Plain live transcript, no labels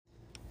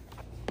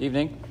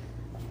Evening.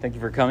 Thank you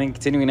for coming.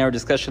 Continuing our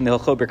discussion, the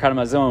Hilchot Birkat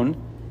Hamazon.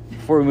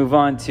 Before we move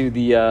on to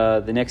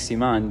the next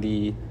siman,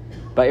 the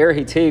Ba'er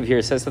Hitev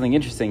here says something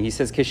interesting. He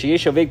says,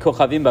 "Kishiyesh oved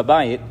kochavim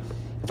babayit."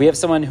 If we have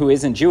someone who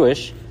isn't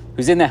Jewish,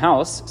 who's in the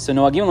house, so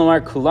noagim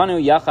lomar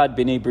kulanu yachad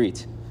b'nei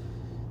brit.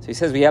 So he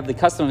says we have the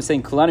custom of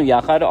saying kulanu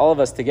yachad, all of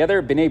us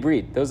together, b'nei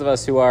brit, those of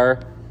us who are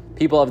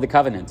people of the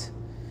covenant.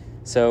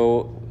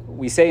 So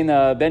we say in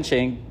the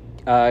benching,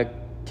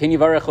 Ken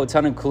yivarech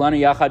otanu kulanu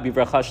yachad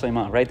bivracha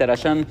shlema, right? That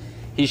Hashem,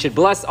 He should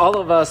bless all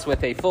of us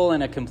with a full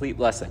and a complete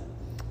blessing.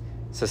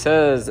 So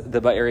says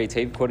the Ba'er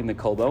Hitev, quoting the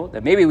Kolbo,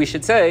 that maybe we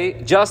should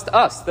say just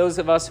us, those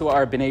of us who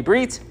are B'nai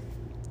Brit,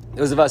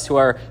 those of us who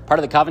are part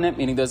of the covenant,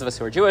 meaning those of us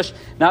who are Jewish,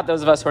 not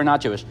those of us who are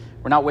not Jewish.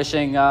 We're not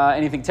wishing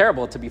anything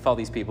terrible to befall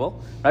these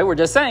people, right? We're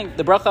just saying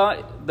the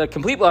bracha, the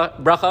complete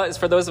bracha is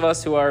for those of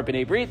us who are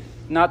B'nai Brit,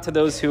 not to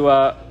those who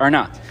are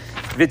not.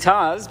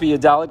 Vitaz,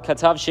 b'yadalit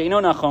katav she'ino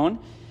nachon.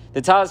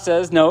 The Taz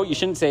says, no, you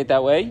shouldn't say it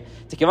that way.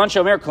 Tekivan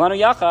shomer kulanu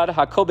yachad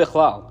hakol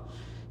bichlal.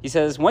 He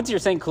says, once you're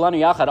saying kulanu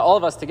yachad, all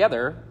of us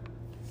together,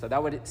 so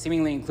that would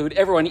seemingly include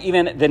everyone,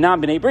 even the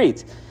non-b'nei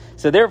brit.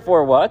 So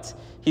therefore, what?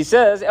 He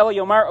says, El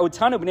yomar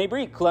otanu b'nei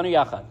brit kulanu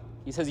yachad.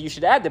 He says, you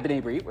should add the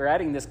b'nei brit. We're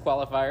adding this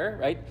qualifier,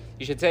 right?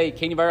 You should say,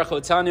 Ken yivarech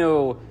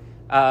otanu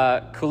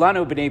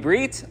kulanu b'nei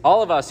brit,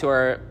 all of us who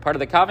are part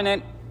of the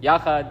covenant,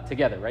 Yachad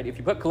together, right? If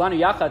you put Kulanu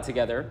Yachad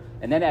together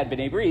and then add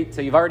B'nai Brit,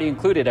 so you've already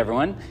included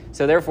everyone.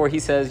 So therefore, he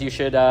says you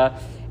should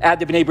add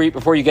the B'nai Brit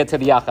before you get to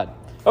the Yachad.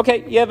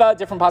 Okay, you have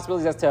different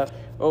possibilities as to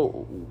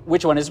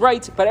which one is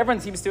right, but everyone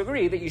seems to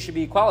agree that you should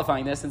be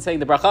qualifying this and saying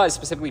the bracha is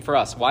specifically for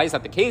us. Why is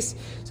that the case?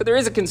 So there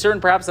is a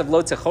concern perhaps of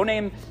lo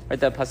tzechonim, right?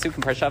 The pasuk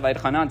in Parshat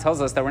Vayetchanan tells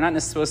us that we're not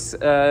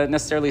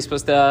necessarily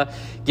supposed to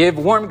give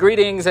warm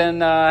greetings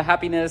and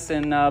happiness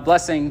and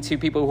blessing to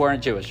people who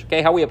aren't Jewish.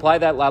 Okay, how we apply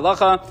that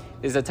la'alacha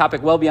is a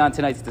topic well beyond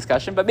tonight's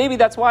discussion, but maybe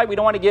that's why we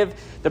don't want to give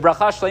the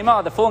bracha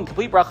shlema, the full and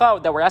complete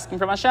bracha that we're asking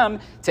from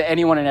Hashem, to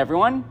anyone and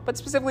everyone, but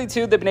specifically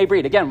to the B'nai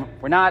Brit. Again,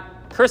 we're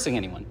not cursing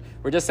anyone.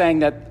 We're just saying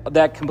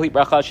that complete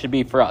bracha should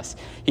be for us.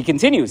 He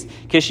continues,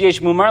 Kishiyesh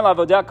mumar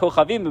lavoda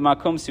kochavim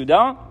b'makom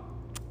suda.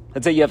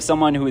 Let's say you have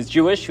someone who is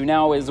Jewish, who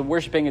now is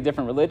worshiping a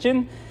different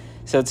religion.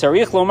 So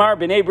tzarich lomar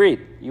b'nei brit.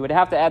 You would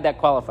have to add that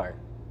qualifier.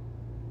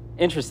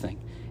 Interesting.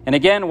 And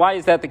again, why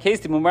is that the case?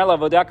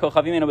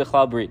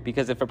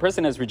 Because if a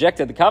person has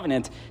rejected the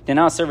covenant, they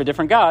now serve a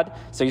different God,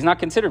 so he's not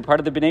considered part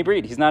of the B'nai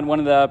Brit. He's not one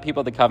of the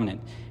people of the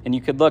covenant. And you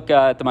could look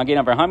at the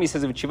Magen Avraham. He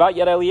says, so the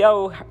Yad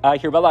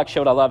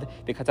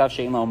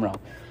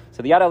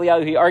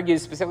Eliyahu, he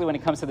argues specifically when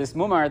it comes to this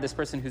mumar, this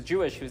person who's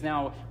Jewish, who's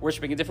now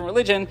worshiping a different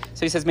religion,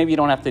 so he says maybe you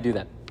don't have to do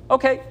that.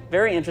 Okay,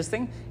 very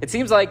interesting. It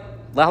seems like,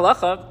 la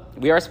halacha,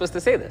 we are supposed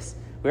to say this.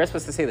 We are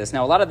supposed to say this.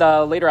 Now, a lot of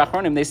the later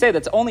Achronim, they say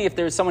that's only if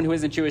there's someone who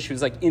isn't Jewish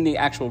who's like in the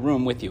actual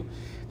room with you.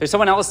 There's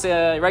someone else,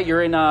 right?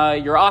 You're in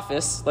your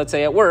office, let's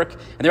say at work,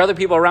 and there are other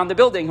people around the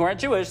building who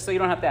aren't Jewish, so you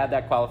don't have to add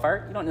that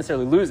qualifier. You don't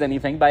necessarily lose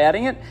anything by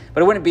adding it,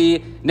 but it wouldn't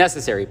be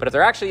necessary. But if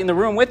they're actually in the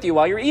room with you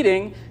while you're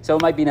eating, so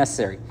it might be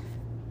necessary.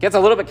 Gets a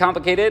little bit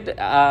complicated.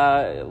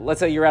 Let's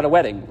say you're at a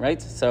wedding,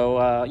 right?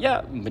 So,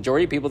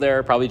 majority of people there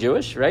are probably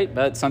Jewish, right?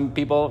 But some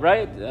people,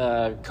 right?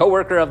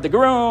 Co-worker of the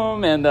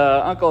groom and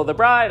the uncle of the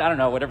bride, I don't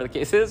know, whatever the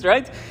case is,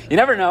 right? You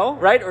never know,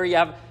 right? Or you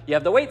have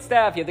the wait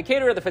staff, you have the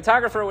caterer, the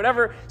photographer,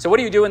 whatever. So what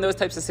do you do in those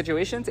types of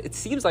situations? It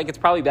seems like it's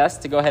probably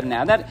best to go ahead and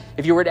add that.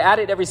 If you were to add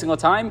it every single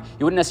time,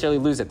 you wouldn't necessarily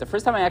lose it. The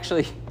first time I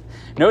actually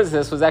noticed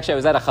this was I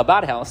was at a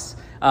Chabad house.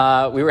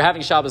 We were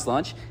having Shabbos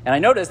lunch, and I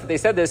noticed that they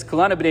said this,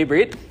 Kulanu b'nei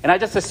brit, and I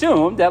just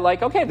assumed that,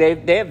 like, okay,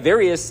 they have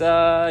various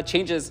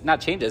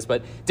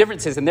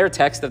differences in their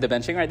text of the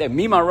benching, right? They have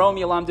mimarom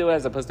yalamdu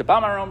as opposed to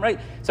bamarom, right?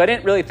 So I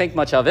didn't really think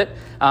much of it.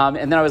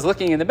 And then I was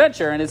looking in the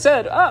bencher, and it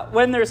said,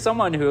 when there's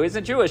someone who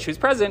isn't Jewish who's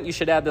present, you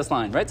should add this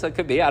line, right? So it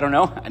could be, I don't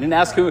know. I didn't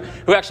ask who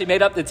actually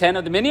made up the 10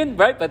 of the minyan,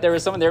 right? But there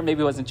was someone there, maybe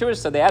who wasn't Jewish,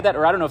 so they add that,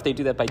 or I don't know if they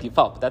do that by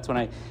default, but that's when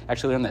I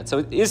actually learned that. So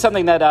it is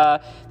something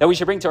that we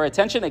should bring to our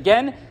attention.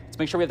 Again, let's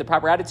make sure we have the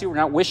proper attitude. We're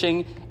not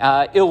wishing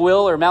ill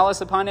will or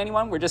malice upon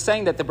anyone. We're just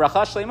saying that the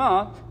bracha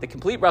shlema, the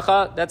complete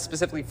bracha, that's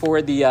specifically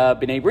for the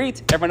B'nai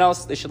Brit. Everyone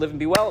else, they should live and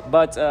be well,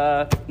 but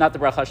not the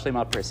bracha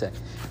shlema per se.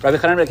 Rabbi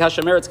Chanan ben Akash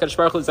Omer, it's Kadosh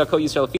Baruch Hu Zako Yisrael.